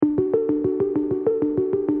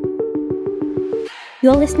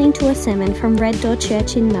You're listening to a sermon from Red Door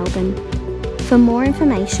Church in Melbourne. For more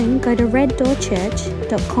information, go to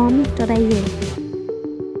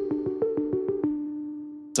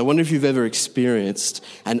reddoorchurch.com.au. I wonder if you've ever experienced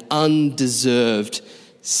an undeserved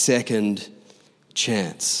second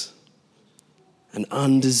chance. An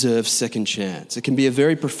undeserved second chance. It can be a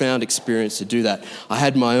very profound experience to do that. I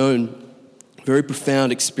had my own very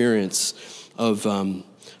profound experience of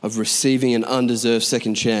receiving an undeserved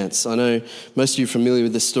second chance. I know most of you are familiar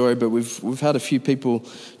with this story, but we've had a few people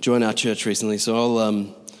join our church recently, so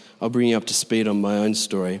I'll bring you up to speed on my own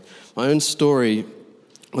story. My own story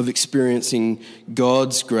of experiencing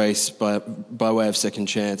God's grace by way of second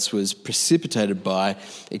chance was precipitated by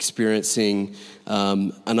experiencing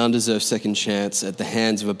an undeserved second chance at the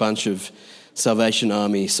hands of a bunch of Salvation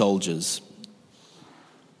Army soldiers.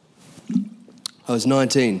 I was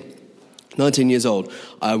 19 years old.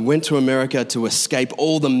 I went to America to escape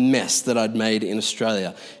all the mess that I'd made in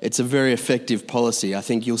Australia. It's a very effective policy. I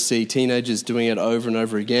think you'll see teenagers doing it over and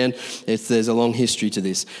over again. There's a long history to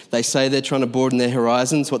this. They say they're trying to broaden their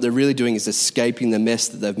horizons. What they're really doing is escaping the mess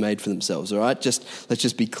that they've made for themselves, all right? Let's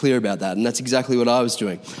just be clear about that. And that's exactly what I was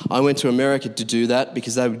doing. I went to America to do that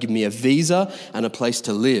because they would give me a visa and a place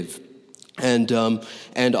to live. And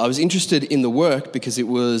I was interested in the work because it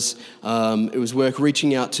was work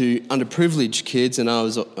reaching out to underprivileged kids, and I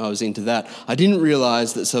was into that. I didn't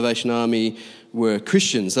realise that Salvation Army were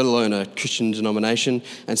Christians, let alone a Christian denomination,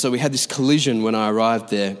 and so we had this collision when I arrived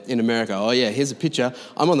there in America. Oh yeah, here's a picture.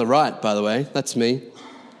 I'm on the right, by the way. That's me.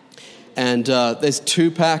 And there's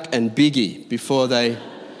Tupac and Biggie before they.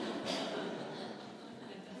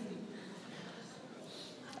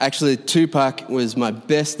 Actually, Tupac was my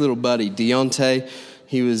best little buddy, Deontay.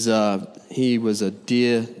 He was a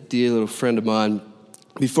dear little friend of mine.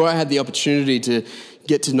 Before I had the opportunity to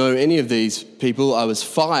get to know any of these people, I was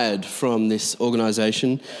fired from this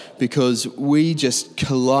organisation because we just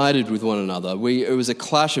collided with one another. It was a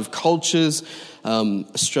clash of cultures,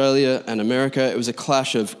 Australia and America. It was a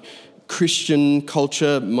clash of Christian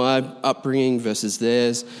culture, my upbringing versus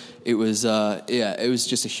theirs. It was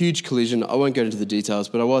just a huge collision. I won't go into the details,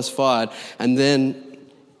 but I was fired. And then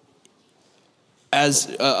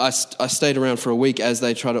as I stayed around for a week as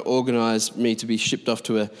they tried to organise me to be shipped off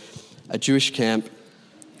to a Jewish camp.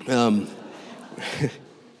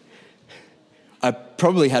 I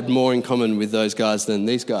probably had more in common with those guys than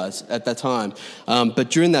these guys at that time. But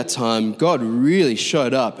during that time, God really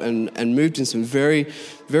showed up and moved in some very,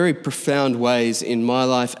 very profound ways in my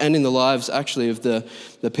life and in the lives, actually, of the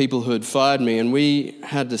people who had fired me. And we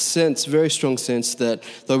had a sense, very strong sense, that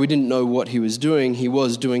though we didn't know what he was doing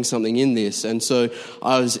something in this. And so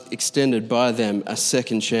I was extended by them a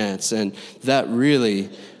second chance. And that really,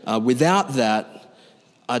 without that,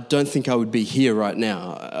 I don't think I would be here right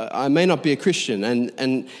now. I may not be a Christian,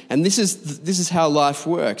 and this is how life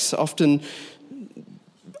works. Often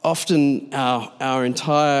our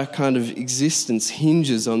entire kind of existence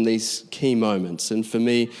hinges on these key moments, and for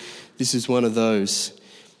me, this is one of those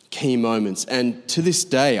key moments. And to this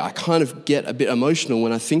day, I kind of get a bit emotional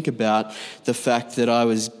when I think about the fact that I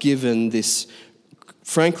was given this,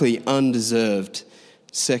 frankly, undeserved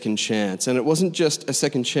second chance. And it wasn't just a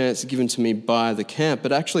second chance given to me by the camp,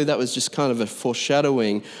 but actually that was just kind of a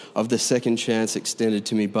foreshadowing of the second chance extended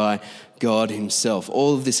to me by God himself.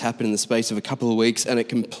 All of this happened in the space of a couple of weeks, and it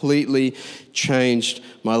completely changed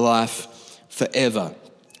my life forever.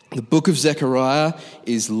 The book of Zechariah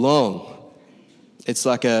is long. It's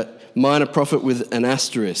like a minor prophet with an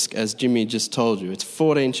asterisk, as Jimmy just told you. It's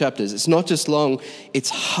 14 chapters. It's not just long, it's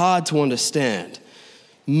hard to understand.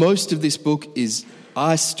 Most of this book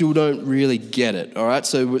I still don't really get it, all right?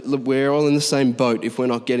 So we're all in the same boat if we're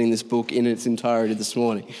not getting this book in its entirety this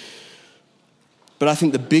morning. But I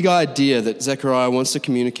think the big idea that Zechariah wants to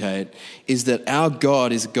communicate is that our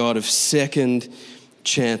God is a God of second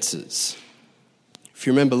chances. If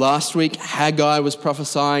you remember last week, Haggai was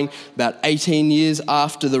prophesying about 18 years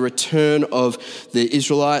after the return of the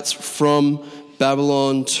Israelites from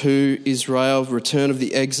Babylon to Israel, return of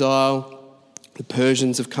the exile. The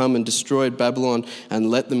Persians have come and destroyed Babylon and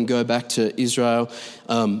let them go back to Israel.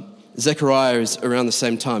 Zechariah is around the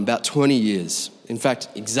same time, about 20 years. In fact,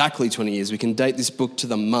 exactly 20 years. We can date this book to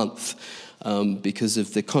the month because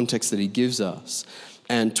of the context that he gives us.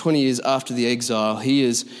 And 20 years after the exile, he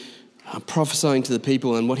is prophesying to the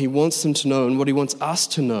people, and what he wants them to know and what he wants us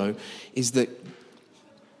to know is that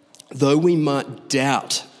though we might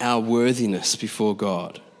doubt our worthiness before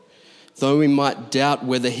God, though we might doubt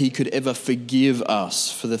whether he could ever forgive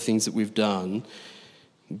us for the things that we've done,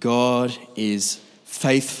 God is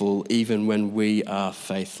faithful even when we are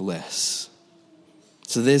faithless.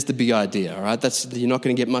 So there's the big idea, all right? You're not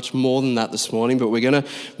going to get much more than that this morning, but we're going to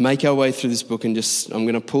make our way through this book and I'm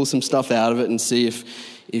going to pull some stuff out of it and see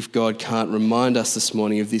if God can't remind us this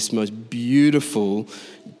morning of this most beautiful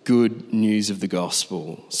good news of the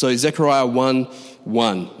gospel. So Zechariah 1:1,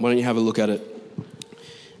 why don't you have a look at it?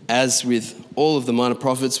 As with all of the minor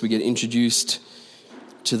prophets, we get introduced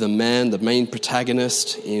to the main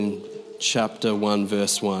protagonist in chapter 1,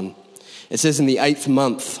 verse 1. It says, in the 8th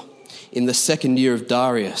month, in the 2nd year of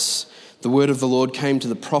Darius, the word of the Lord came to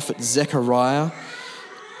the prophet Zechariah,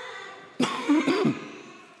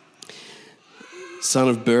 son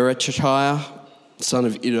of Berechiah, son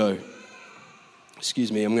of Iddo.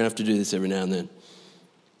 Excuse me, I'm going to have to do this every now and then.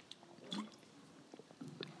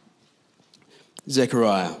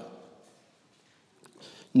 Zechariah,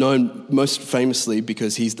 known most famously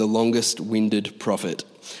because he's the longest-winded prophet.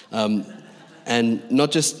 And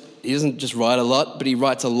he doesn't just write a lot, but he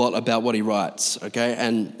writes a lot about what he writes, okay?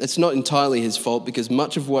 And it's not entirely his fault because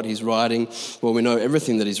much of what he's writing, well, we know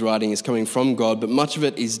everything that he's writing is coming from God, but much of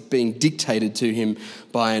it is being dictated to him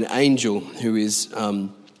by an angel who is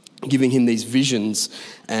giving him these visions.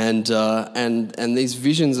 And these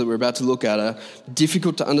visions that we're about to look at are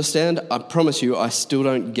difficult to understand. I promise you, I still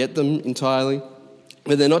don't get them entirely.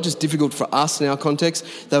 But they're not just difficult for us in our context,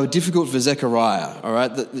 they were difficult for Zechariah, all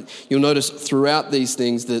right? You'll notice throughout these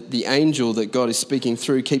things that the angel that God is speaking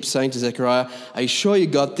through keeps saying to Zechariah, are you sure you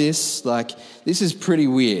got this? Like, this is pretty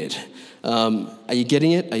weird. Are you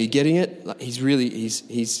getting it? Are you getting it? Like,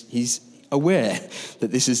 he's aware that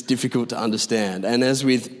this is difficult to understand. And as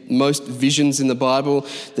with most visions in the Bible,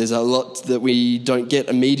 there's a lot that we don't get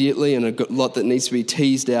immediately and a lot that needs to be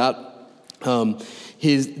teased out.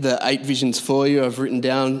 Here's the 8 visions for you. I've written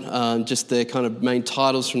down just their kind of main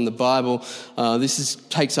titles from the Bible. This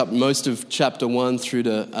takes up most of chapter 1 through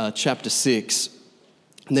to chapter 6.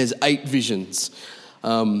 And there's 8 visions.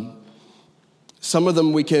 Some of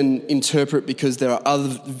them we can interpret because there are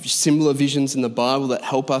other similar visions in the Bible that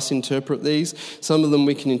help us interpret these. Some of them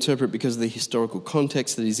we can interpret because of the historical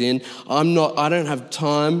context that he's in. I don't have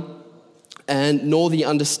time and nor the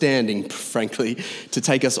understanding, frankly, to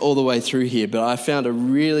take us all the way through here. But I found a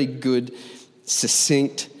really good,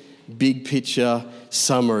 succinct, big picture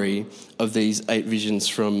summary of these 8 visions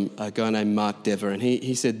from a guy named Mark Dever. And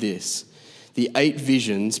he said this: the 8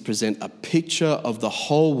 visions present a picture of the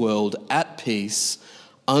whole world at peace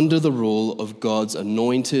under the rule of God's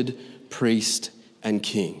anointed priest and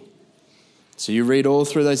king. So you read all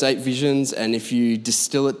through those 8 visions, and if you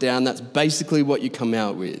distill it down, that's basically what you come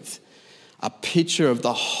out with. A picture of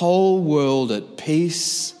the whole world at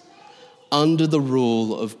peace under the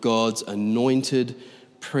rule of God's anointed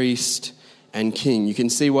priest and king. You can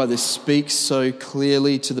see why this speaks so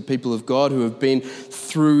clearly to the people of God who have been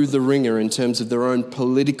through the ringer in terms of their own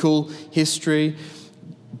political history,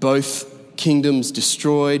 both kingdoms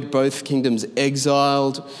destroyed, both kingdoms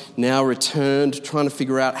exiled, now returned, trying to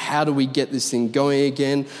figure out how do we get this thing going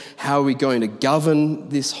again? How are we going to govern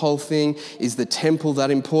this whole thing? Is the temple that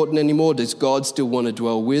important anymore? Does God still want to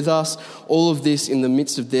dwell with us? All of this in the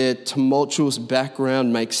midst of their tumultuous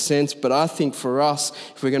background makes sense, but I think for us,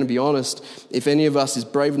 if we're going to be honest, if any of us is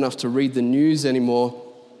brave enough to read the news anymore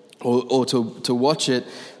or to watch it,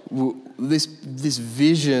 this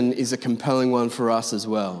vision is a compelling one for us as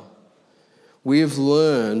well. We have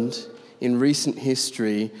learned in recent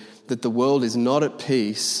history that the world is not at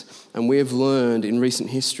peace, and we have learned in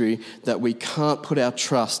recent history that we can't put our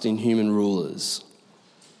trust in human rulers.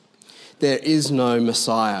 There is no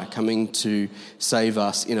Messiah coming to save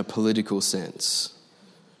us in a political sense.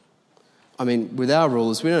 I mean, with our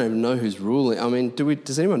rulers, we don't even know who's ruling. I mean,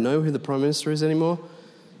 does anyone know who the Prime Minister is anymore?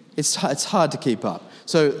 It's hard to keep up.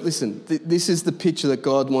 So listen, this is the picture that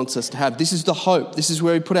God wants us to have. This is the hope. This is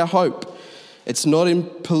where we put our hope. It's not in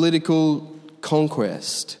political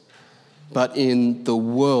conquest, but in the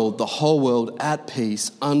world, the whole world at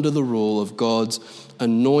peace under the rule of God's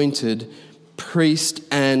anointed priest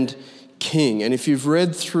and king. And if you've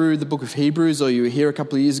read through the book of Hebrews, or you were here a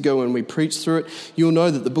couple of years ago when we preached through it, you'll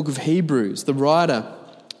know that the book of Hebrews, the writer,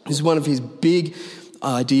 is one of his big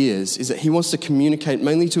ideas is that he wants to communicate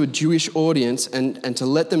mainly to a Jewish audience and to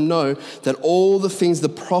let them know that all the things the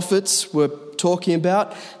prophets were talking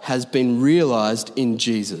about has been realized in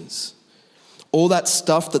Jesus. All that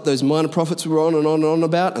stuff that those minor prophets were on and on and on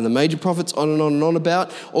about, and the major prophets on and on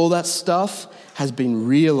about, all that stuff has been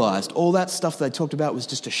realized. All that stuff they talked about was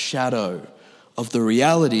just a shadow of the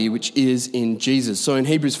reality which is in Jesus. So in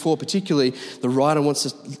Hebrews 4 particularly, the writer wants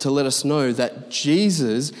us to let us know that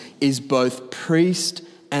Jesus is both priest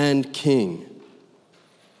and king.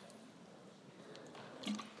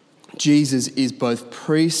 Jesus is both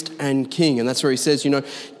priest and king. And that's where he says,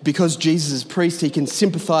 because Jesus is priest, he can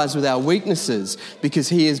sympathize with our weaknesses because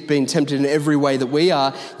he has been tempted in every way that we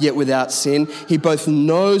are, yet without sin. He both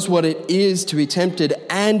knows what it is to be tempted,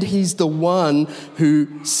 and he's the one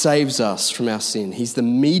who saves us from our sin. He's the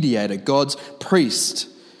mediator, God's priest,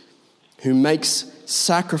 who makes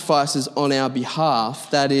sacrifices on our behalf.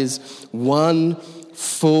 That is one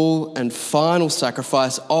full and final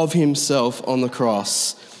sacrifice of himself on the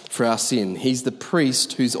cross for our sin. He's the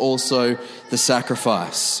priest who's also the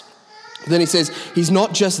sacrifice. Then he says he's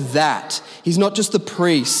not just that. He's not just the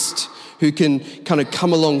priest who can kind of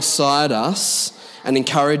come alongside us and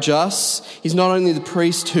encourage us. He's not only the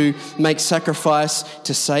priest who makes sacrifice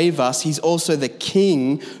to save us, he's also the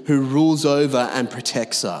king who rules over and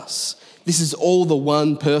protects us. This is all the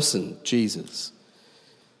one person, Jesus.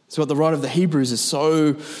 It's what the writer of the Hebrews is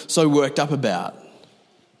so worked up about.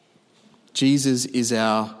 Jesus is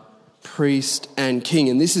our priest and king.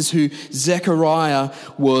 And this is who Zechariah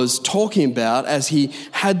was talking about as he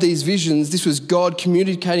had these visions. This was God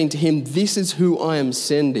communicating to him, this is who I am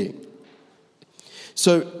sending.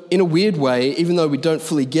 So in a weird way, even though we don't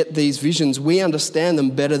fully get these visions, we understand them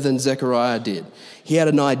better than Zechariah did. He had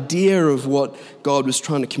an idea of what God was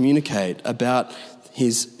trying to communicate about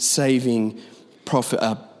his saving prophet,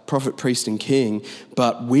 priest, and king,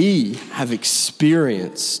 but we have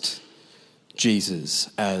experienced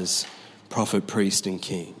Jesus as prophet, priest, and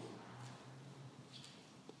king.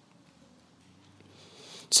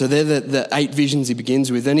 So they're the 8 visions he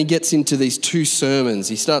begins with. Then he gets into these 2 sermons.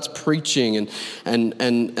 He starts preaching, and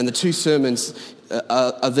the 2 sermons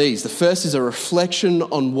are these. The first is a reflection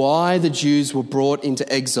on why the Jews were brought into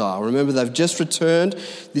exile. Remember, they've just returned.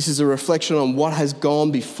 This is a reflection on what has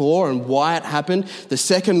gone before and why it happened. The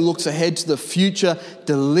second looks ahead to the future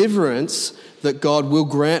deliverance that God will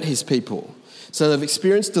grant his people. So they've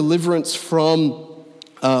experienced deliverance from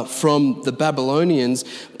the Babylonians,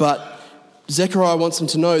 but Zechariah wants them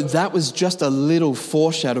to know that was just a little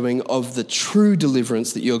foreshadowing of the true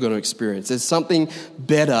deliverance that you're going to experience. There's something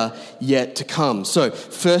better yet to come. So,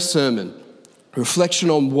 first sermon, reflection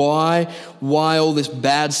on why all this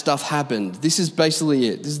bad stuff happened. This is basically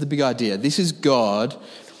it. This is the big idea. This is God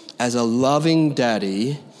as a loving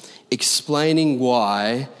daddy explaining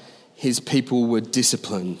why his people were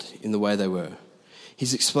disciplined in the way they were.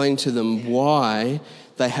 He's explaining to them why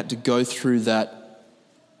they had to go through that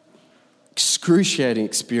excruciating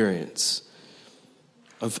experience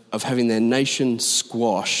of having their nation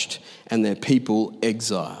squashed and their people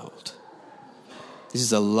exiled. This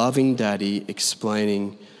is a loving daddy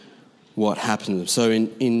explaining what happened to them. So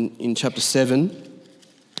in chapter 7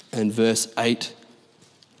 and verse 8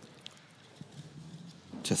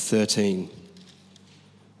 to 13,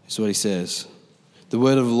 this is what he says. The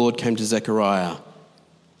word of the Lord came to Zechariah.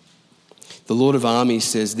 The Lord of armies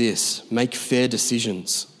says this, make fair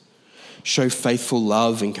decisions. Show faithful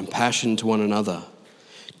love and compassion to one another.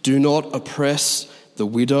 Do not oppress the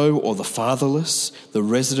widow or the fatherless, the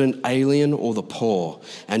resident alien or the poor,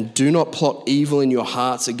 and do not plot evil in your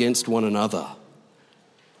hearts against one another.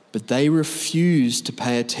 But they refused to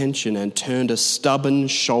pay attention and turned a stubborn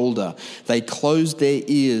shoulder. They closed their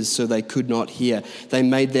ears so they could not hear. They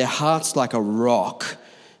made their hearts like a rock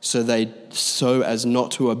so as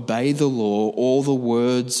not to obey the law or the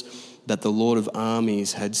words that the Lord of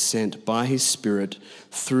armies had sent by his Spirit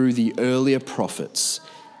through the earlier prophets.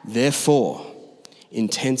 Therefore,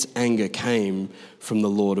 intense anger came from the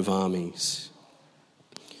Lord of armies.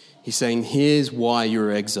 He's saying, here's why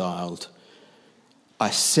you're exiled. I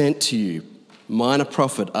sent to you minor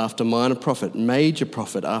prophet after minor prophet, major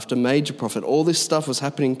prophet after major prophet. All this stuff was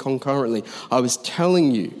happening concurrently. I was telling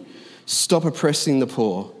you, stop oppressing the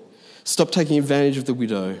poor. Stop taking advantage of the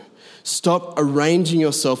widow. Stop arranging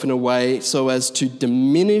yourself in a way so as to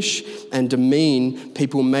diminish and demean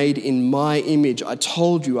people made in my image. I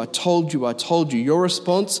told you. Your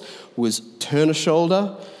response was turn a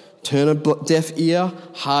shoulder, turn a deaf ear,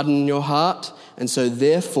 harden your heart. And so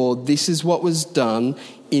therefore, this is what was done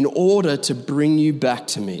in order to bring you back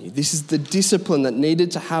to me. This is the discipline that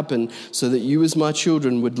needed to happen so that you as my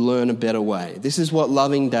children would learn a better way. This is what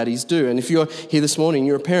loving daddies do. And if you're here this morning,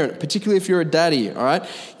 you're a parent, particularly if you're a daddy, all right,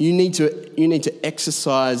 you need to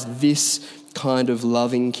exercise this kind of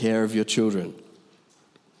loving care of your children.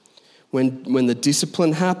 When the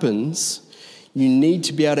discipline happens, you need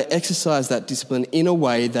to be able to exercise that discipline in a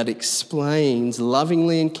way that explains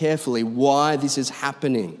lovingly and carefully why this is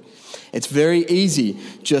happening. It's very easy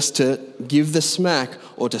just to give the smack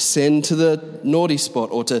or to send to the naughty spot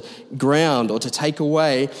or to ground or to take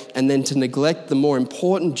away and then to neglect the more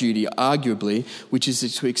important duty, arguably, which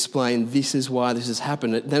is to explain this is why this has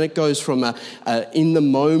happened. Then it goes from a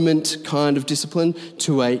in-the-moment kind of discipline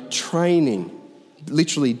to a training,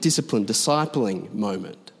 literally discipline, discipling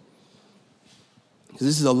moment.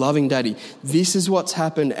 This is a loving daddy. This is what's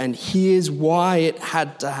happened and here's why it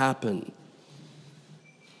had to happen.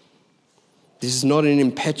 This is not an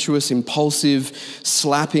impetuous, impulsive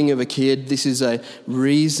slapping of a kid. This is a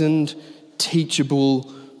reasoned,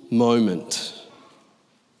 teachable moment.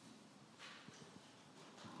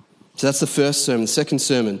 So that's the first sermon. The second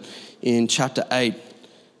sermon in chapter 8,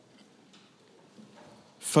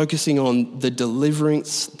 focusing on the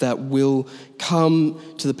deliverance that will come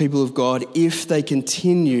to the people of God if they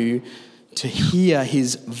continue to hear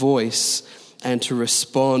his voice and to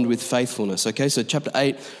respond with faithfulness. Okay, so chapter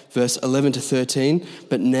 8, verse 11 to 13.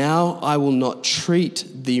 But now I will not treat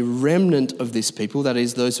the remnant of this people, that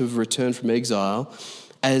is, those who have returned from exile,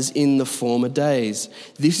 as in the former days.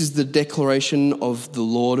 This is the declaration of the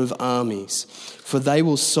Lord of armies. For they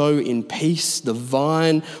will sow in peace, the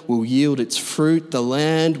vine will yield its fruit, the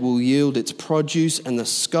land will yield its produce, and the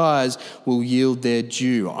skies will yield their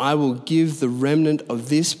dew. I will give the remnant of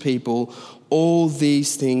this people all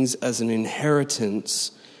these things as an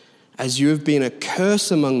inheritance. As you have been a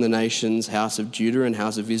curse among the nations, house of Judah and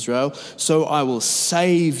house of Israel, so I will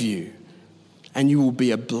save you, and you will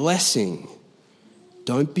be a blessing.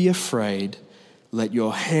 Don't be afraid. Let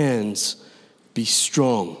your hands be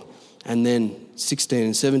strong. And then 16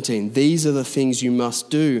 and 17, these are the things you must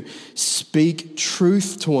do. Speak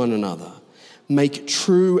truth to one another. Make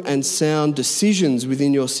true and sound decisions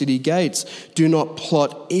within your city gates. Do not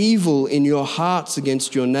plot evil in your hearts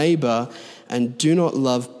against your neighbor, and do not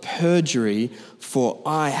love perjury, for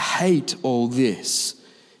I hate all this.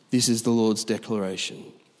 This is the Lord's declaration.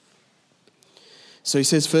 So he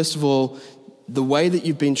says, first of all, the way that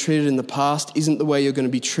you've been treated in the past isn't the way you're going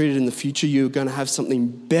to be treated in the future. You're going to have something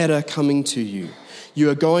better coming to you. You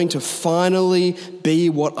are going to finally be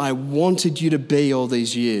what I wanted you to be all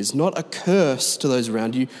these years. Not a curse to those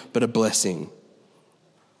around you, but a blessing.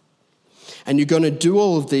 And you're going to do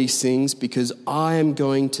all of these things because I am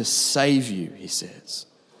going to save you, he says.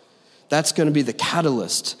 That's going to be the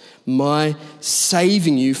catalyst. My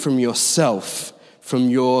saving you from yourself, from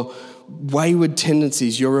your wayward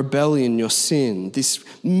tendencies, your rebellion, your sin, this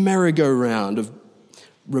merry-go-round of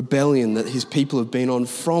rebellion that his people have been on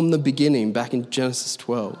from the beginning, back in Genesis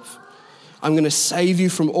 12. I'm going to save you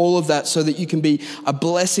from all of that so that you can be a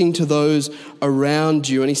blessing to those around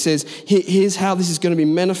you. And he says, here's how this is going to be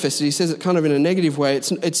manifested. He says it kind of in a negative way.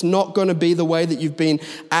 It's not going to be the way that you've been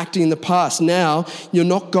acting in the past. Now, you're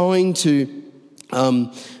not going to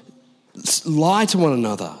lie to one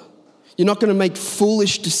another. You're not going to make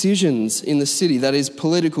foolish decisions in the city, that is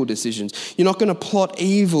political decisions. You're not going to plot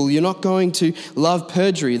evil. You're not going to love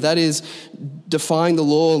perjury, that is defying the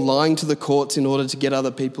law, lying to the courts in order to get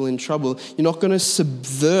other people in trouble. You're not going to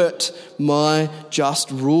subvert my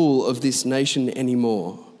just rule of this nation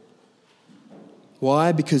anymore.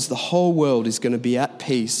 Why? Because the whole world is going to be at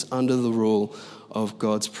peace under the rule of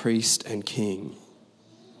God's priest and king.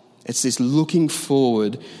 It's this looking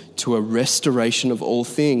forward to a restoration of all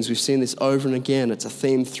things. We've seen this over and again. It's a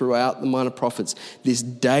theme throughout the minor prophets. This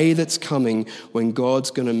day that's coming when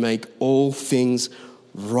God's going to make all things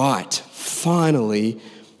right. Finally,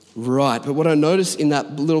 right. But what I notice in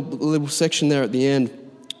that little section there at the end,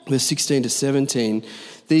 verse 16 to 17,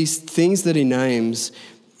 these things that he names,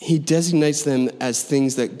 he designates them as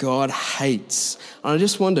things that God hates. And I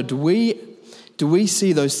just wonder, do we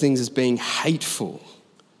see those things as being hateful?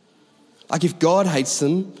 Like if God hates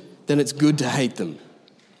them, then it's good to hate them.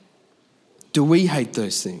 Do we hate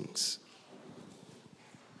those things?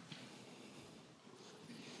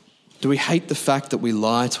 Do we hate the fact that we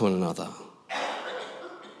lie to one another?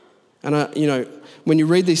 And when you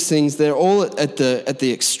read these things, they're all at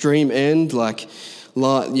the extreme end, like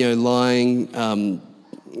lying,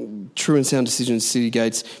 true and sound decisions, city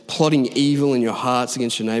gates, plotting evil in your hearts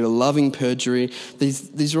against your neighbour, loving perjury.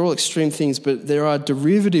 These are all extreme things, but there are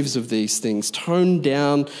derivatives of these things, toned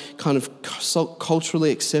down, kind of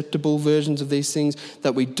culturally acceptable versions of these things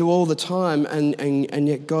that we do all the time, and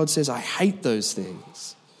yet God says, I hate those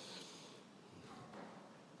things.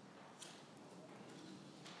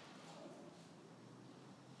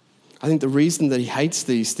 I think the reason that he hates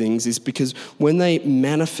these things is because when they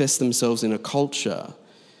manifest themselves in a culture,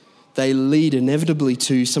 they lead inevitably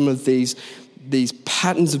to some of these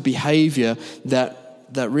patterns of behaviour that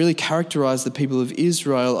that really characterized the people of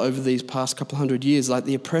Israel over these past couple hundred years, like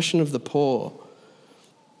the oppression of the poor,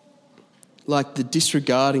 like the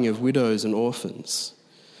disregarding of widows and orphans,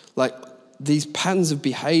 like these patterns of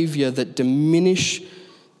behavior that diminish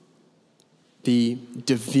the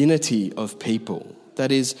divinity of people.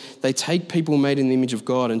 That is, they take people made in the image of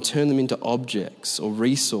God and turn them into objects or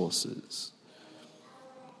resources.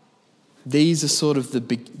 These are sort of the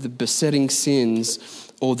besetting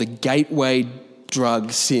sins or the gateway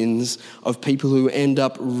drug sins of people who end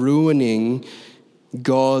up ruining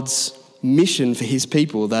God's mission for his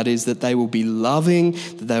people. That is, that they will be loving,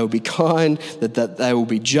 that they will be kind, that they will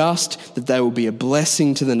be just, that they will be a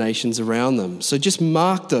blessing to the nations around them. So just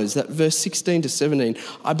mark those. That verse 16 to 17,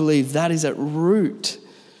 I believe that is at root.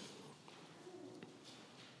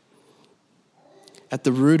 At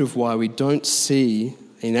the root of why we don't see,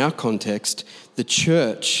 in our context, the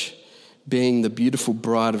church being the beautiful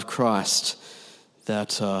bride of Christ that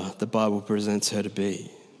the Bible presents her to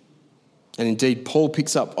be. And indeed, Paul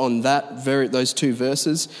picks up on those two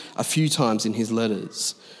verses a few times in his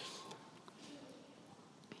letters.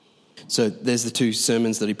 So there's the 2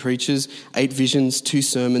 sermons that he preaches, 8 visions, 2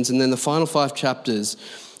 sermons, and then the final 5 chapters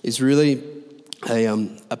is really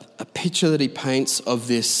a picture that he paints of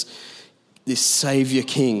this Saviour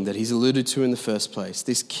King that he's alluded to in the first place.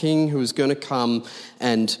 This King who is going to come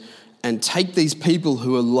and take these people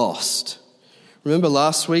who are lost. Remember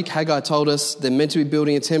last week, Haggai told us they're meant to be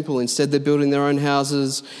building a temple. Instead, they're building their own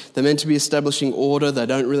houses. They're meant to be establishing order. They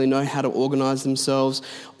don't really know how to organize themselves.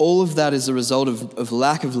 All of that is a result of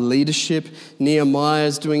lack of leadership.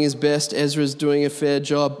 Nehemiah's doing his best. Ezra's doing a fair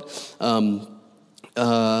job. And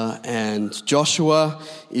Joshua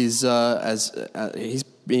is, he's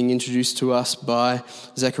being introduced to us by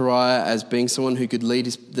Zechariah as being someone who could lead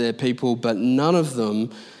their people, but none of them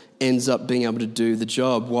ends up being able to do the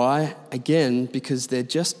job. Why? Again, because they're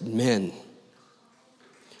just men.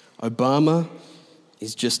 Obama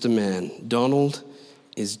is just a man. Donald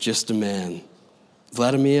is just a man.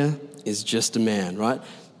 Vladimir is just a man, right?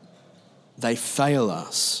 They fail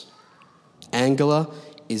us. Angela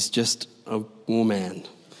is just a woman.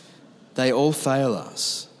 They all fail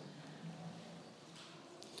us.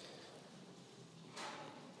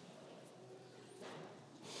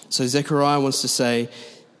 So Zechariah wants to say,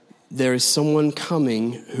 there is someone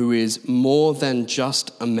coming who is more than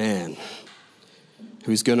just a man,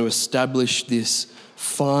 who is going to establish this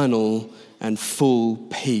final and full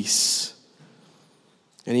peace.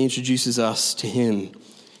 And he introduces us to him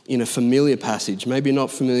in a familiar passage, maybe not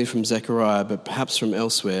familiar from Zechariah, but perhaps from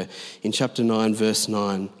elsewhere, in chapter 9, verse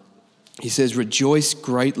 9. He says, "Rejoice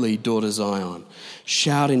greatly, daughter Zion.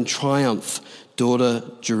 Shout in triumph, daughter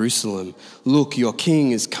Jerusalem. Look, your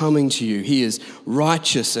king is coming to you. He is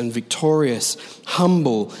righteous and victorious,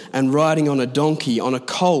 humble and riding on a donkey, on a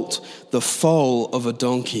colt, the foal of a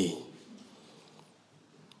donkey."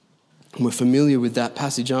 And we're familiar with that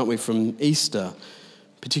passage, aren't we, from Easter,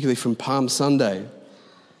 particularly from Palm Sunday.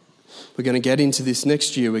 We're going to get into this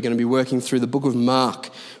next year. We're going to be working through the book of Mark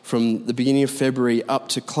from the beginning of February up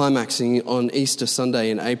to climaxing on Easter Sunday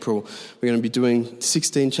in April. We're going to be doing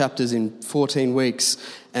 16 chapters in 14 weeks.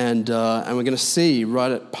 And we're going to see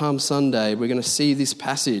right at Palm Sunday, we're going to see this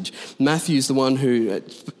passage. Matthew's the one who,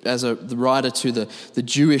 as the writer to the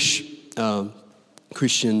Jewish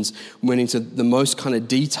Christians, went into the most kind of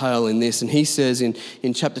detail in this. And he says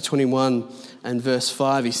in chapter 21 and verse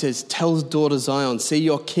 5, he says, "Tell daughter Zion, see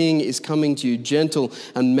your king is coming to you, gentle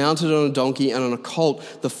and mounted on a donkey and on a colt,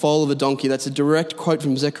 the foal of a donkey." That's a direct quote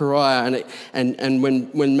from Zechariah. And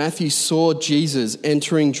when Matthew saw Jesus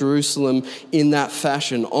entering Jerusalem in that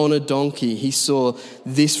fashion, on a donkey, he saw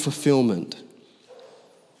this fulfillment.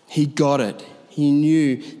 He got it. He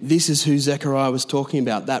knew this is who Zechariah was talking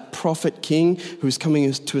about, that prophet king who is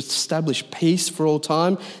coming to establish peace for all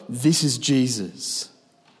time. This is Jesus.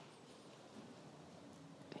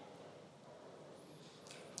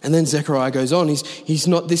 And then Zechariah goes on. He's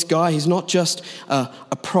not this guy. He's not just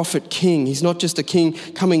a prophet king. He's not just a king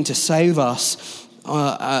coming to save us,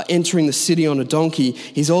 entering the city on a donkey.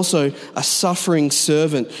 He's also a suffering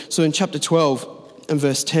servant. So in chapter 12 and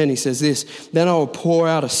verse 10, he says this, "Then I will pour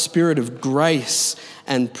out a spirit of grace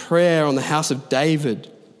and prayer on the house of David."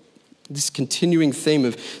 This continuing theme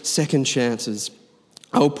of second chances.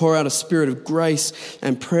 "I will pour out a spirit of grace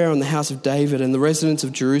and prayer on the house of David and the residents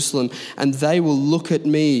of Jerusalem, and they will look at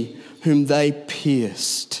me whom they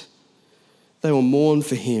pierced. They will mourn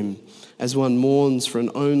for him as one mourns for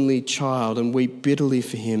an only child, and weep bitterly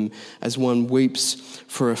for him as one weeps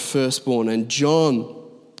for a firstborn." And John,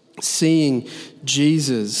 seeing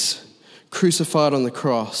Jesus crucified on the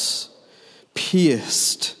cross,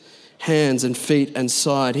 pierced, hands and feet and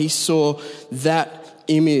side. He saw that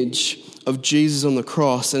image of Jesus on the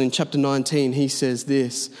cross. And in chapter 19, he says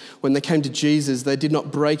this: when they came to Jesus, they did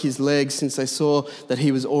not break his legs since they saw that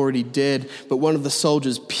he was already dead. But one of the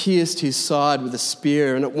soldiers pierced his side with a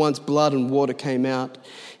spear, and at once blood and water came out.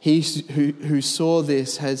 He who saw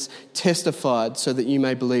this has testified so that you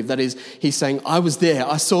may believe. That is, he's saying, I was there.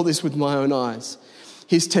 I saw this with my own eyes.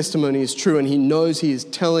 His testimony is true, and he knows he is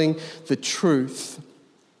telling the truth.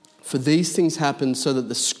 For these things happened so that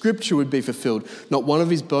the scripture would be fulfilled. Not one of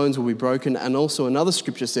his bones will be broken. And also another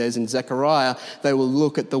scripture says in Zechariah, they will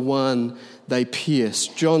look at the one they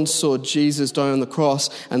pierced. John saw Jesus die on the cross,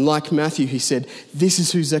 and like Matthew, he said, this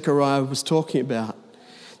is who Zechariah was talking about.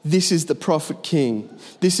 This is the prophet king.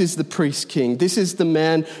 This is the priest king. This is the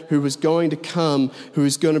man who was going to come, who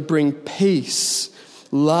is going to bring peace,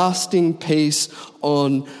 lasting peace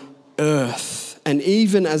on earth. And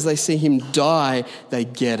even as they see him die, they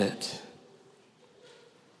get it.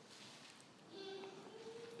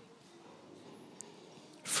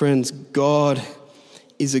 Friends, God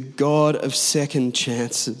is a God of second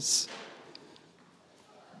chances.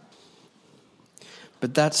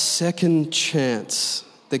 But that second chance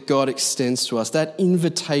that God extends to us, that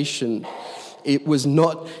invitation, it was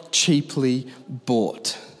not cheaply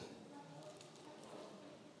bought.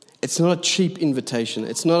 It's not a cheap invitation.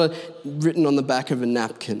 It's not written on the back of a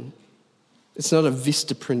napkin. It's not a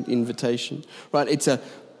Vistaprint invitation, right? It's a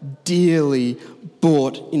dearly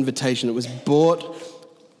bought invitation. It was bought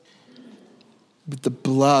with the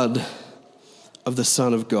blood of the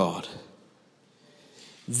Son of God.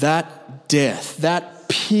 That death, that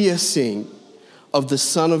piercing of the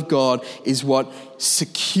Son of God is what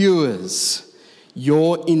secures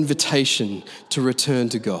your invitation to return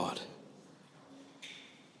to God.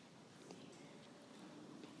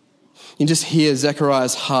 You can just hear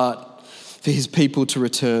Zechariah's heart for his people to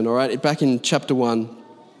return, all right? Back in chapter 1,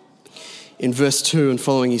 in verse 2 and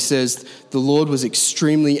following, he says, the Lord was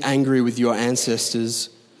extremely angry with your ancestors.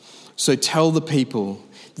 So tell the people,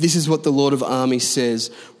 this is what the Lord of armies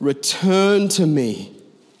says, return to me.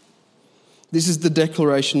 This is the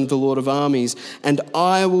declaration of the Lord of armies, and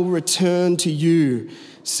I will return to you,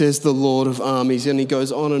 says the Lord of armies. And he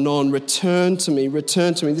goes on, return to me,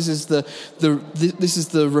 return to me. This is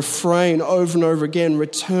the refrain over and over again,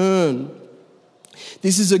 return.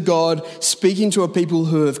 This is a God speaking to a people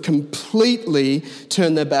who have completely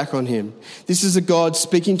turned their back on him. This is a God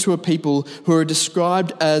speaking to a people who are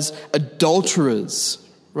described as adulterers,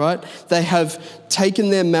 right? They have taken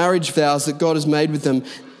their marriage vows that God has made with them,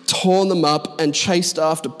 torn them up and chased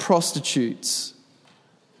after prostitutes.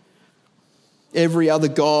 Every other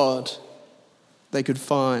god they could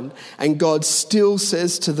find. And God still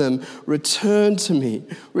says to them, return to me,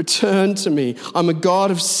 return to me. I'm a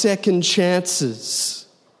God of second chances.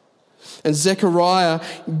 And Zechariah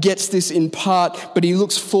gets this in part, but he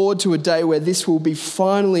looks forward to a day where this will be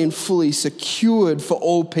finally and fully secured for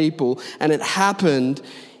all people. And it happened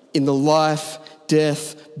in the life,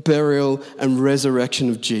 death, burial, and resurrection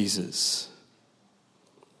of Jesus.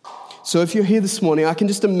 So if you're here this morning, I can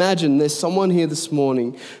just imagine there's someone here this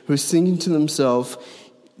morning who's thinking to themselves,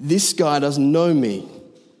 this guy doesn't know me.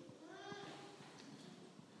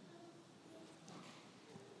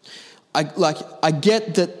 I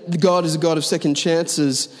get that God is a God of second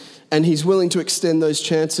chances, and he's willing to extend those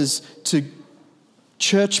chances to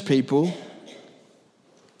church people,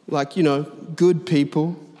 good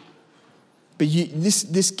people. But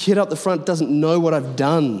this kid up the front doesn't know what I've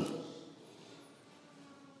done.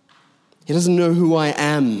 He doesn't know who I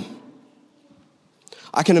am.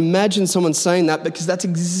 I can imagine someone saying that because that's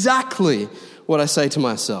exactly what I say to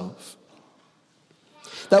myself.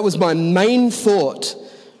 That was my main thought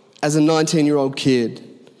as a 19-year-old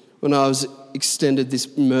kid when I was extended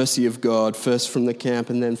this mercy of God, first from the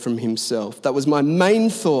camp and then from himself. That was my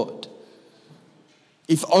main thought.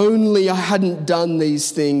 If only I hadn't done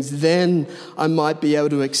these things, then I might be able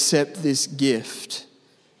to accept this gift.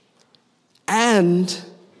 And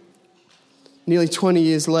nearly 20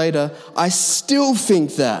 years later, I still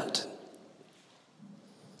think that.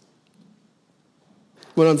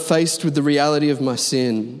 When I'm faced with the reality of my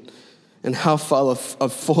sin and how far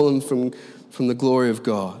I've fallen from the glory of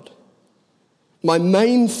God. My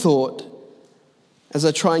main thought, as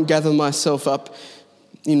I try and gather myself up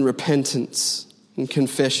in repentance and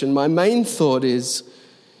confession, my main thought is,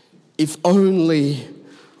 if only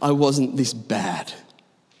I wasn't this bad.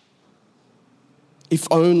 If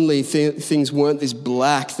only things weren't this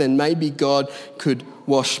black, then maybe God could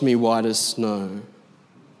wash me white as snow.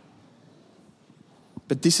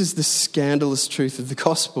 But this is the scandalous truth of the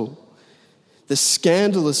gospel. The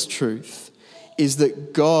scandalous truth is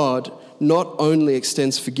that God not only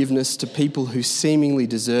extends forgiveness to people who seemingly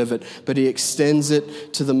deserve it, but he extends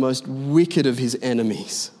it to the most wicked of his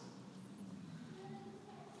enemies.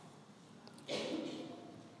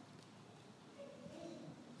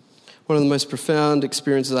 One of the most profound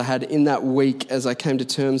experiences I had in that week as I came to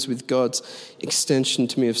terms with God's extension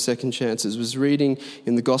to me of second chances was reading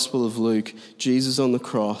in the Gospel of Luke, Jesus on the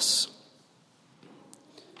cross,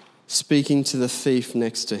 speaking to the thief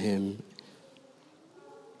next to him.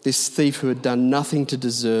 This thief who had done nothing to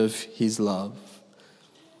deserve his love.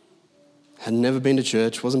 Had never been to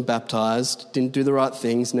church, wasn't baptized, didn't do the right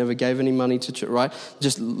things, never gave any money to church, right?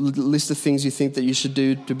 Just list the things you think that you should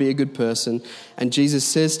do to be a good person. And Jesus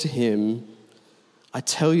says to him, I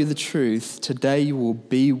tell you the truth, today you will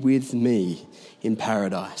be with me in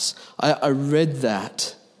paradise. I read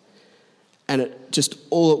that, and it just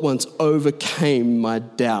all at once overcame my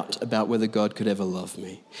doubt about whether God could ever love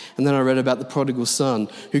me. And then I read about the prodigal son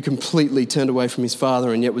who completely turned away from his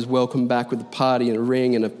father and yet was welcomed back with a party and a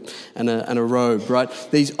ring and a robe, right?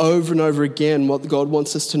 These over and over again, what God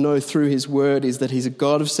wants us to know through his word is that he's a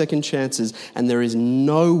God of second chances, and there is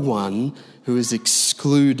no one who is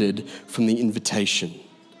excluded from the invitation.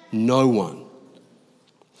 No one.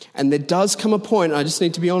 And there does come a point, I just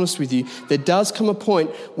need to be honest with you, there does come a point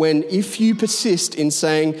when if you persist in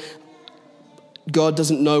saying, God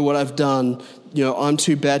doesn't know what I've done, I'm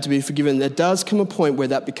too bad to be forgiven, there does come a point where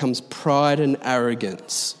that becomes pride and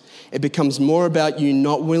arrogance. It becomes more about you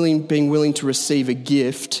being willing to receive a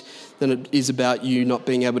gift than it is about you not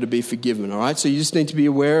being able to be forgiven, all right? So you just need to be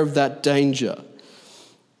aware of that danger.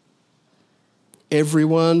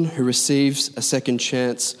 Everyone who receives a second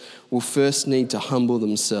chance will first need to humble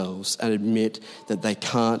themselves and admit that they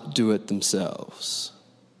can't do it themselves.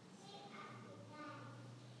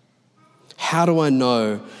 How do I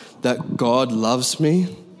know that God loves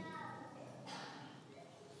me?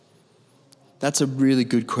 That's a really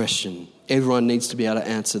good question. Everyone needs to be able to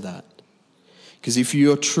answer that. Because if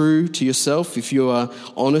you're true to yourself, if you are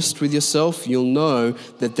honest with yourself, you'll know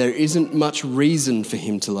that there isn't much reason for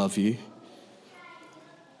him to love you.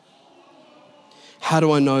 How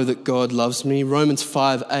do I know that God loves me? Romans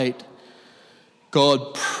 5:8.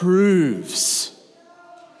 God proves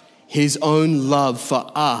his own love for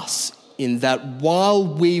us in that while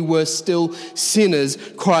we were still sinners,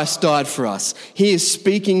 Christ died for us. He is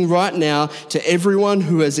speaking right now to everyone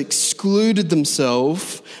who has excluded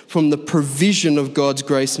themselves from the provision of God's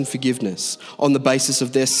grace and forgiveness on the basis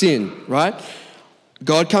of their sin, right?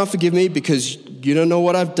 God can't forgive me because you don't know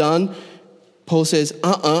what I've done. Paul says,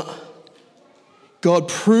 God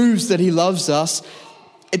proves that he loves us.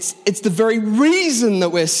 It's the very reason that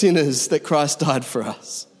we're sinners that Christ died for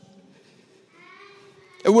us.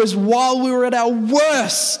 It was while we were at our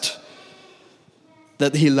worst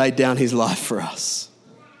that he laid down his life for us.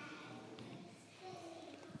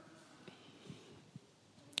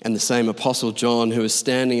 And the same Apostle John, who is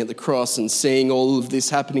standing at the cross and seeing all of this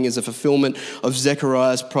happening as a fulfillment of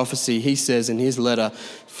Zechariah's prophecy, he says in his letter,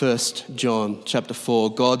 1 John chapter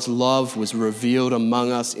 4, God's love was revealed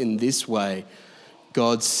among us in this way.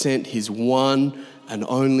 God sent his one and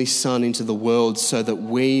only Son into the world so that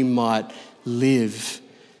we might live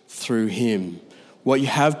through him. What you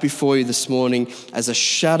have before you this morning as a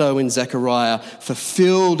shadow in Zechariah,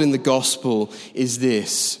 fulfilled in the gospel, is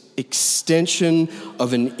this extension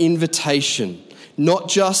of an invitation, not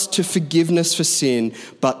just to forgiveness for sin,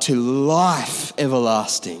 but to life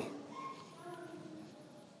everlasting.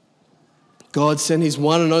 God sent his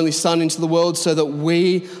one and only Son into the world so that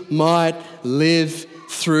we might live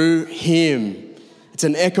through him. It's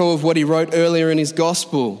an echo of what he wrote earlier in his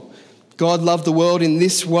gospel. God loved the world in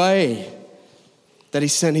this way, that he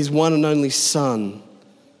sent his one and only Son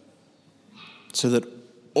so that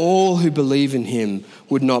all who believe in him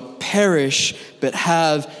would not perish but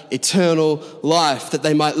have eternal life, that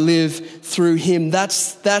they might live through him.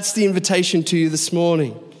 That's the invitation to you this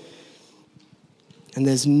morning. And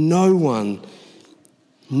there's no one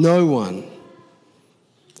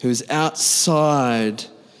who is outside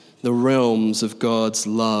the realms of God's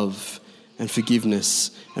love and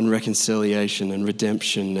forgiveness and reconciliation and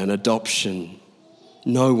redemption and adoption.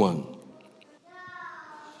 No one.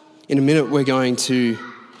 In a minute we're going to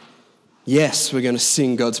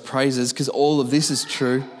sing God's praises because all of this is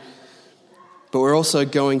true. But we're also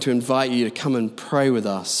going to invite you to come and pray with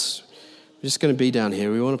us. We're just going to be down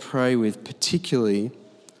here. We want to pray with particularly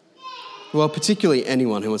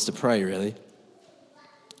anyone who wants to pray, really.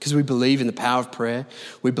 Because we believe in the power of prayer.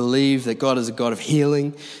 We believe that God is a God of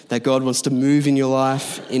healing, that God wants to move in your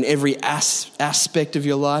life, in every aspect of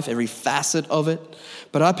your life, every facet of it.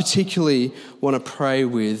 But I particularly want to pray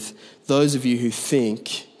with those of you who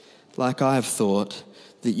think, like I have thought,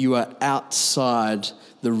 that you are outside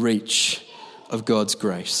the reach of God's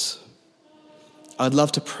grace. I'd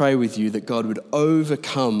love to pray with you that God would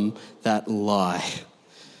overcome that lie.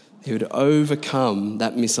 He would overcome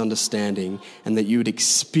that misunderstanding, and that you would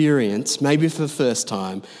experience, maybe for the first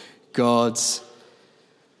time, God's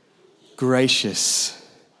gracious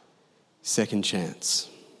second chance.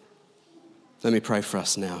 Let me pray for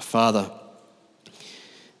us now. Father,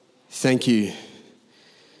 thank you.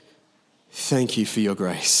 Thank you for your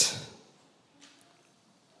grace.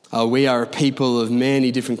 We are a people of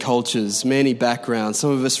many different cultures, many backgrounds,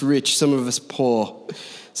 some of us rich, some of us poor.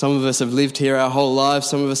 Some of us have lived here our whole lives.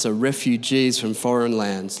 Some of us are refugees from foreign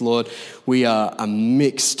lands. Lord, we are a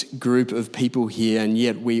mixed group of people here, and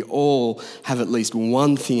yet we all have at least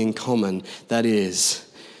one thing in common. That is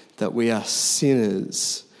that we are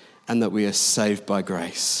sinners and that we are saved by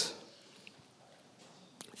grace.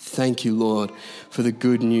 Thank you, Lord, for the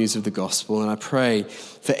good news of the gospel. And I pray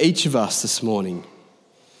for each of us this morning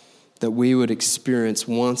that we would experience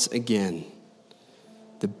once again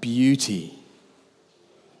the beauty,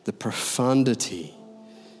 the profundity,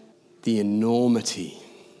 the enormity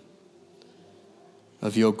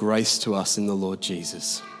of your grace to us in the Lord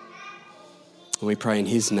Jesus. And we pray in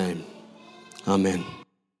his name. Amen.